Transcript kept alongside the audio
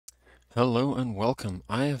Hello and welcome.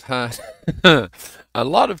 I have had a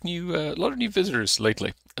lot of new visitors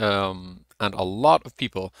lately, and a lot of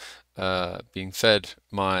people being fed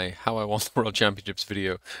my "How I Won the World Championships"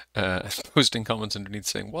 video, posting comments underneath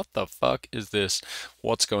saying, "What the fuck is this?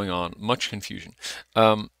 What's going on?" Much confusion.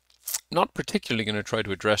 Um, Not particularly going to try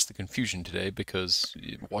to address the confusion today because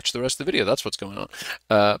watch the rest of the video. That's what's going on.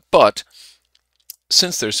 But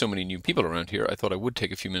since there's so many new people around here, I thought I would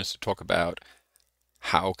take a few minutes to talk about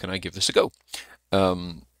how can I give this a go.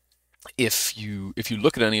 Um, if you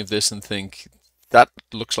look at any of this and think that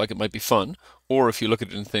looks like it might be fun, or if you look at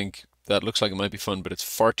it and think that looks like it might be fun, but it's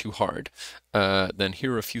far too hard, then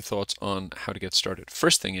here are a few thoughts on how to get started.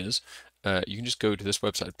 First thing is, you can just go to this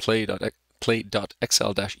website,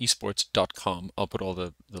 play.excel-esports.com. I'll put all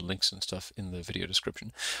the links and stuff in the video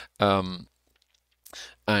description. And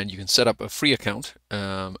you can set up a free account,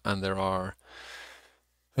 and there are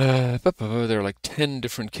like 10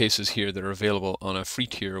 different cases here that are available on a free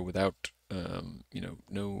tier without,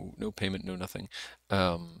 no payment, no nothing.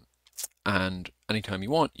 And anytime you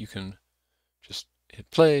want, you can just hit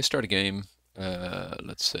play, start a game.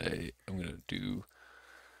 Let's say I'm going to do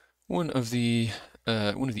one of the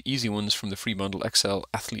easy ones from the free bundle, Excel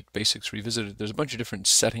Athlete Basics Revisited. There's a bunch of different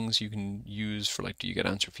settings you can use for, like, do you get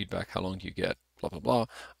answer feedback? How long do you get? Blah, blah, blah.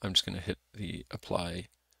 I'm just going to hit the apply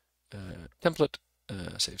template.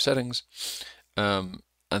 Save settings, and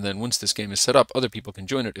then once this game is set up, other people can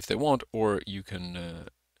join it if they want, or you can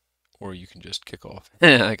just kick off.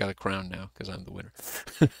 I got a crown now because I'm the winner.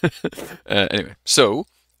 Anyway, so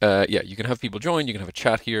yeah, you can have people join, you can have a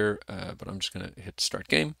chat here, but I'm just gonna hit start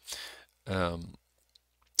game, and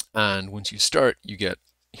once you start, you get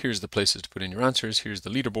here's the places to put in your answers. Here's the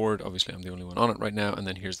leaderboard. Obviously, I'm the only one on it right now, and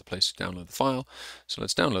then here's the place to download the file. So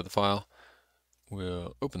let's download the file.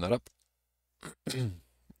 We'll open that up.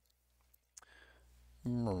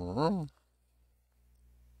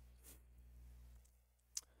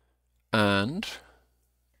 And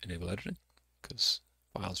enable editing because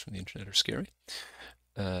files from the internet are scary.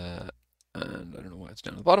 And I don't know why it's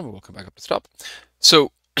down at the bottom, but we'll come back up to the top.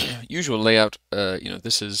 So usual layout,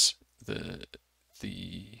 this is the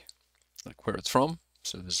like where it's from.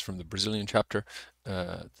 So this is from the Brazilian chapter.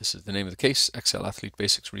 This is the name of the case, Excel Athlete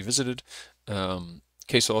Basics Revisited,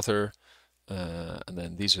 case author, and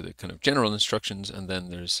then these are the kind of general instructions, and then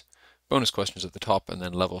there's bonus questions at the top, and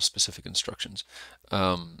then level specific instructions.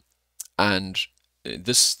 And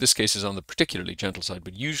this case is on the particularly gentle side,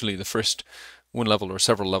 but usually the first one level or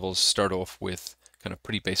several levels start off with kind of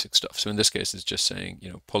pretty basic stuff. So in this case, it's just saying,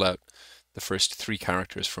 pull out the first 3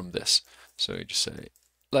 characters from this. So you just say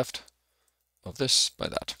left of this by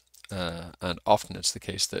that. And often it's the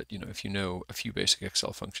case that, if you know a few basic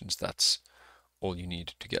Excel functions, that's all you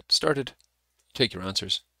need to get started. Take your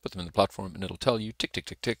answers, put them in the platform, and it'll tell you tick, tick,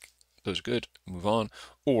 tick, tick. Those are good, move on.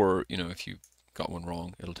 Or, if you got one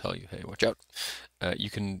wrong, it'll tell you, hey, watch out. You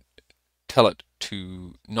can tell it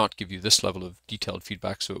to not give you this level of detailed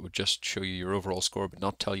feedback, so it would just show you your overall score, but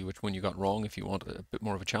not tell you which one you got wrong if you want a bit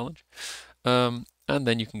more of a challenge. And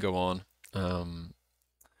then you can go on.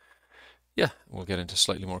 Yeah, we'll get into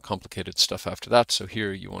slightly more complicated stuff after that. So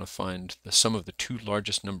here you want to find the sum of the 2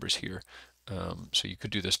 largest numbers here. So you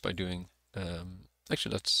could do this by doing,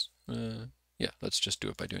 actually let's just do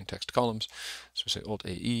it by doing text columns. So we say Alt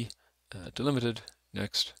AE, delimited,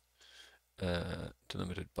 next,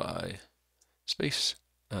 delimited by space,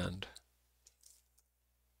 and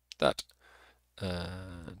that,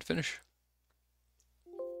 and finish.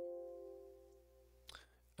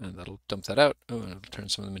 And that'll dump that out. Oh, and it'll turn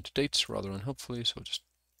some of them into dates rather unhelpfully, so I'll just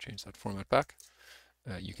change that format back.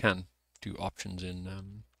 You can do options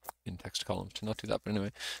in text columns to not do that, but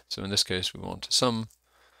anyway. So in this case, we want a sum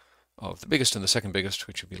of the biggest and the second biggest,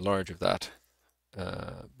 which would be large of that,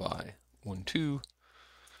 by 1, 2,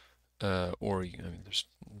 or there's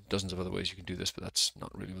dozens of other ways you can do this, but that's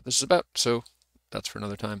not really what this is about, so that's for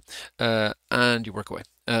another time. And you work away.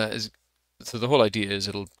 So the whole idea is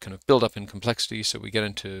it'll kind of build up in complexity. So we get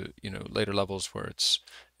into later levels where it's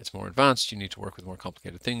more advanced. You need to work with more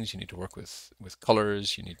complicated things. You need to work with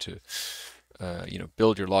colors. You need to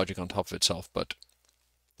build your logic on top of itself. But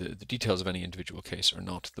the details of any individual case are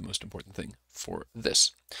not the most important thing for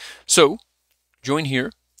this. So join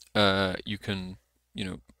here. You can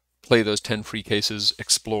play those 10 free cases,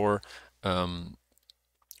 explore.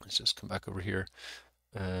 Let's just come back over here.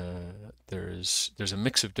 There's a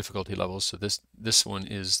mix of difficulty levels. So this one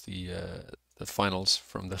is the finals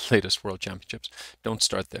from the latest World Championships. Don't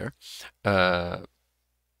start there.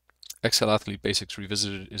 Excel Athlete Basics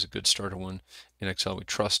Revisited is a good starter one. In Excel We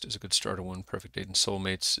Trust is a good starter one. Perfect Date and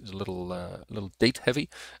Soulmates is a little date heavy,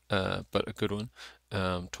 but a good one.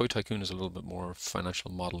 Toy Tycoon is a little bit more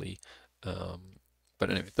financial model-y. But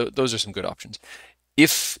anyway, those are some good options.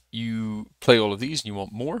 If you play all of these and you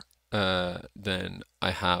want more, then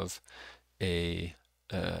I have a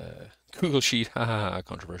Google Sheet,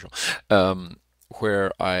 controversial,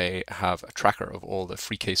 where I have a tracker of all the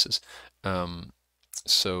free cases.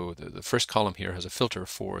 So the first column here has a filter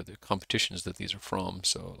for the competitions that these are from.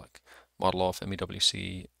 So like Model Off,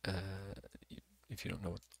 MEWC. If you don't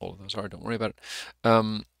know what all of those are, don't worry about it.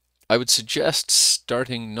 I would suggest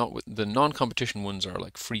starting not with the non-competition ones are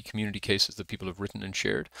like free community cases that people have written and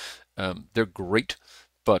shared. They're great,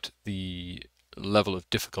 but the level of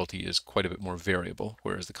difficulty is quite a bit more variable,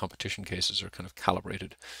 whereas the competition cases are kind of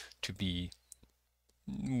calibrated to be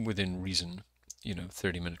within reason,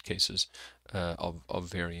 30-minute cases of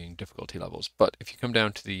varying difficulty levels. But if you come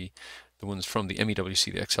down to the ones from the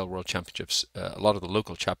MEWC, the Excel World Championships, a lot of the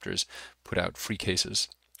local chapters put out free cases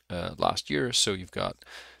last year. So you've got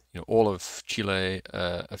all of Chile,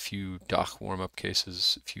 a few DACH warm-up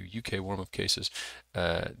cases, a few UK warm-up cases.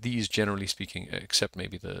 These, generally speaking, except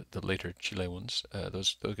maybe the later Chile ones,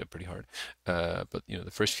 those get pretty hard. But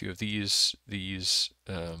the first few of these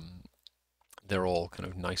they're all kind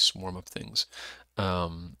of nice warm-up things.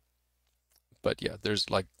 But yeah, there's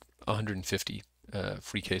like 150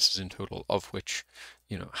 free cases in total, of which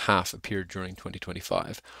half appeared during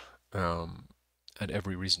 2025. And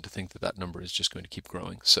every reason to think that number is just going to keep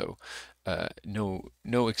growing. So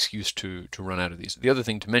no excuse to run out of these. The other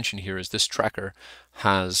thing to mention here is this tracker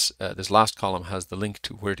has, this last column has the link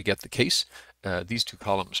to where to get the case. These two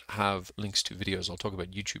columns have links to videos. I'll talk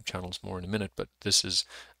about YouTube channels more in a minute, but this is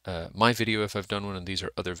my video if I've done one, and these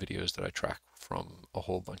are other videos that I track from a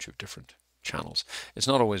whole bunch of different channels. It's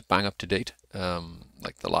not always bang up to date.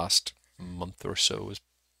 Like the last month or so is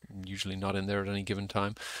usually not in there at any given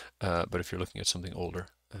time, but if you're looking at something older,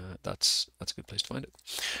 that's a good place to find it.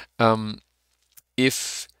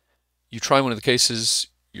 If you try one of the cases,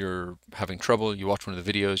 you're having trouble, you watch one of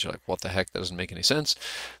the videos, you're like, what the heck, that doesn't make any sense,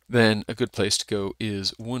 then a good place to go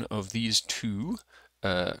is one of these two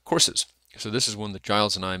courses. So this is one that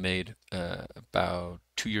Giles and I made about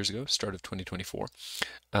 2 years ago, start of 2024.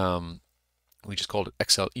 We just called it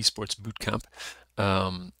Excel Esports Bootcamp,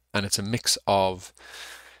 and it's a mix of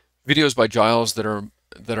videos by Giles that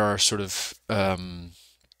are sort of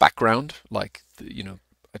background, like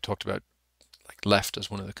I talked about like left as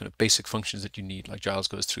one of the kind of basic functions that you need. Like Giles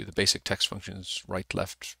goes through the basic text functions: right,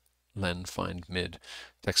 left, len, find, mid,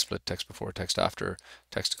 text split, text before, text after,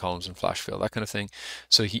 text to columns and flash fill, that kind of thing.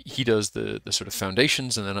 So he does the sort of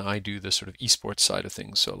foundations, and then I do the sort of esports side of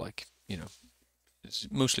things. So like it's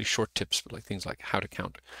mostly short tips, but like things like how to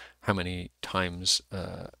count how many times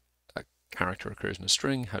a character occurs in a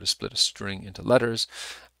string, how to split a string into letters,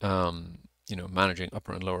 managing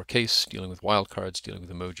upper and lower case, dealing with wildcards, dealing with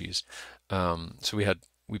emojis. So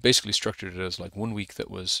we basically structured it as like 1 week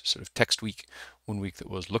that was sort of text week, 1 week that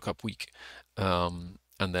was lookup week, and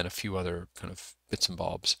then a few other kind of bits and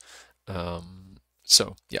bobs.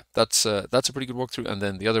 So yeah, that's a pretty good walkthrough. And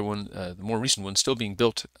then the other one, the more recent one, still being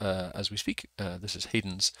built as we speak. This is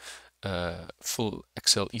Hadyn's full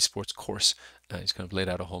Excel Esports course. He's kind of laid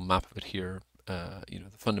out a whole map of it here. The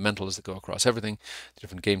fundamentals that go across everything, the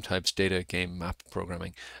different game types, data, game, map,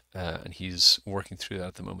 programming, and he's working through that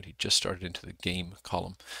at the moment. He just started into the game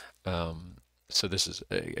column. So this is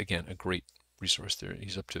again a great resource there.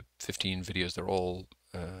 He's up to 15 videos. They're all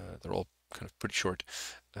kind of pretty short.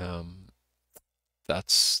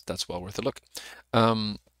 That's well worth a look.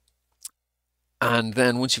 And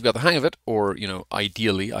then once you've got the hang of it, or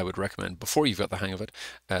ideally I would recommend before you've got the hang of it,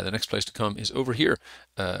 the next place to come is over here,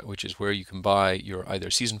 which is where you can buy your either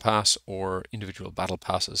season pass or individual battle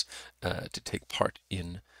passes to take part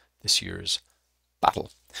in this year's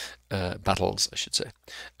battles, I should say.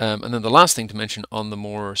 And then the last thing to mention on the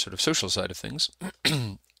more sort of social side of things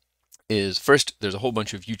is, first, there's a whole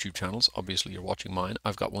bunch of YouTube channels. Obviously you're watching mine,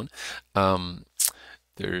 I've got one.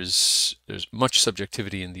 There's much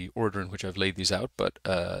subjectivity in the order in which I've laid these out, but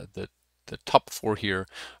the top 4 here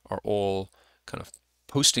are all kind of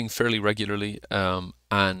posting fairly regularly,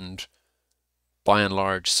 and by and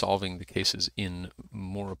large solving the cases in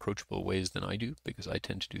more approachable ways than I do, because I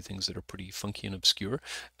tend to do things that are pretty funky and obscure.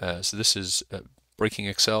 So this is Breaking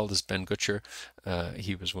Excel. This is Ben Gutscher.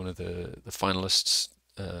 He was one of the finalists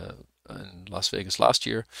in Las Vegas last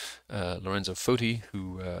year. Lorenzo Foti,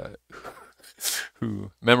 who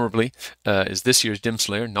memorably is this year's Dim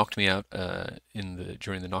Slayer, knocked me out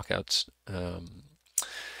during the knockouts.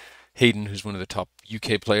 Hadyn, who's one of the top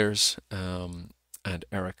UK players, and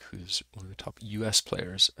Eric, who's one of the top US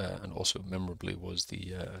players, and also memorably was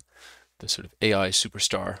the sort of AI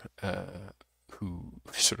superstar who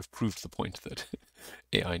sort of proved the point that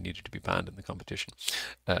AI needed to be banned in the competition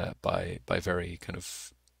by very kind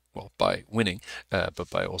of, well, by winning, but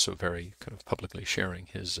by also very kind of publicly sharing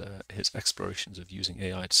his explorations of using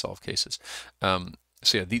AI to solve cases.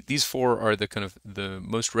 So yeah, these four are the kind of the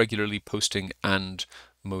most regularly posting and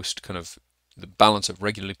most kind of the balance of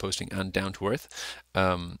regularly posting and down to earth.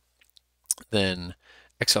 Then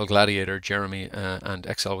Excel Gladiator, Jeremy, and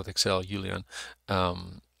Excel with Excel, Julian,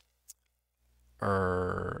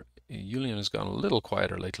 Julian has gone a little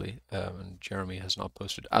quieter lately, and Jeremy has not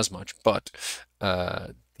posted as much, but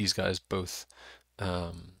these guys both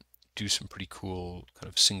do some pretty cool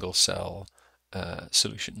kind of single cell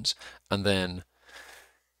solutions. And then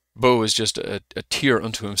Bo is just a tier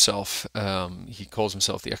unto himself. He calls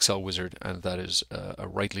himself the Excel Wizard, and that is a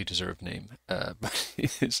rightly deserved name. But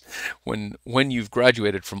when you've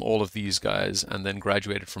graduated from all of these guys and then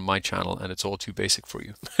graduated from my channel and it's all too basic for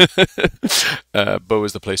you, Bo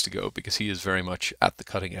is the place to go, because he is very much at the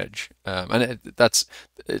cutting edge. And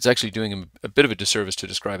it's actually doing him a bit of a disservice to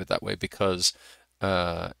describe it that way, because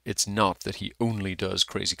it's not that he only does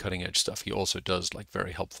crazy cutting edge stuff. He also does like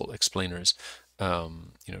very helpful explainers.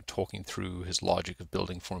 You know, talking through his logic of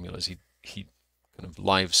building formulas. He kind of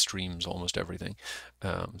live streams almost everything,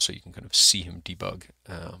 so you can kind of see him debug.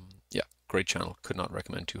 Yeah, great channel. Could not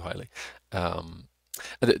recommend too highly.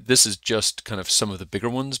 This is just kind of some of the bigger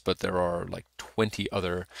ones, but there are like 20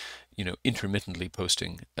 other, you know, intermittently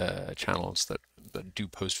posting channels that do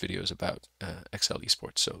post videos about Excel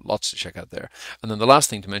Esports. So lots to check out there. And then the last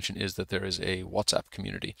thing to mention is that there is a WhatsApp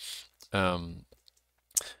community.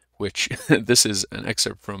 Which this is an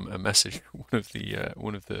excerpt from a message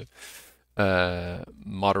one of the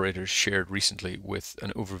moderators shared recently with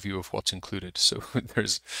an overview of what's included. So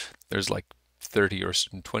there's like 30 or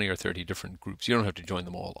 20 or 30 different groups. You don't have to join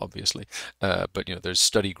them all, obviously, but you know, there's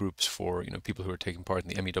study groups for, you know, people who are taking part in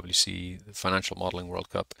the MEWC, the Financial Modeling World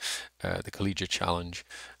Cup, the Collegiate Challenge.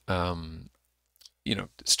 You know,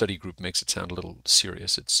 study group makes it sound a little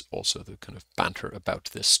serious. It's also the kind of banter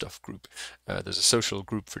about this stuff group. There's a social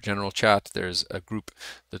group for general chat. There's a group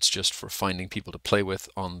that's just for finding people to play with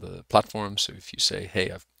on the platform. So if you say,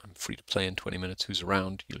 hey, I'm free to play in 20 minutes, who's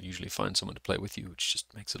around? You'll usually find someone to play with you, which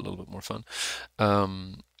just makes it a little bit more fun.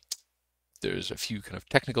 There's a few kind of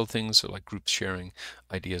technical things, so like groups sharing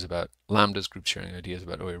ideas about lambdas, groups sharing ideas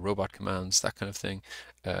about OA robot commands, that kind of thing.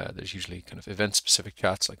 There's usually kind of event-specific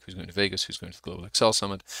chats, like who's going to Vegas, who's going to the Global Excel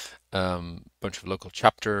Summit, bunch of local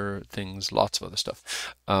chapter things, lots of other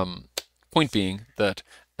stuff. Point being that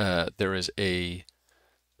there is a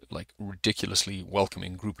like ridiculously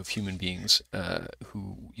welcoming group of human beings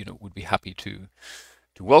who, you know, would be happy to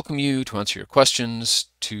welcome you, to answer your questions,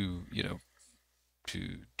 to, you know,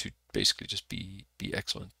 to basically just be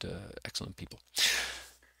excellent people.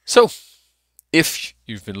 So if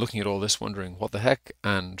you've been looking at all this wondering what the heck,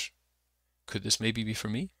 and could this maybe be for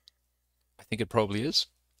me, I think it probably is.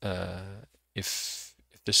 If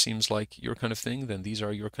this seems like your kind of thing, then these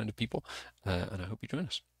are your kind of people, and I hope you join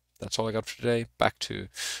us. That's all I got for today. Back to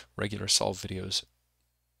regular solve videos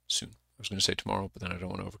soon. I was going to say tomorrow, but then I don't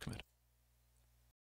want to overcommit.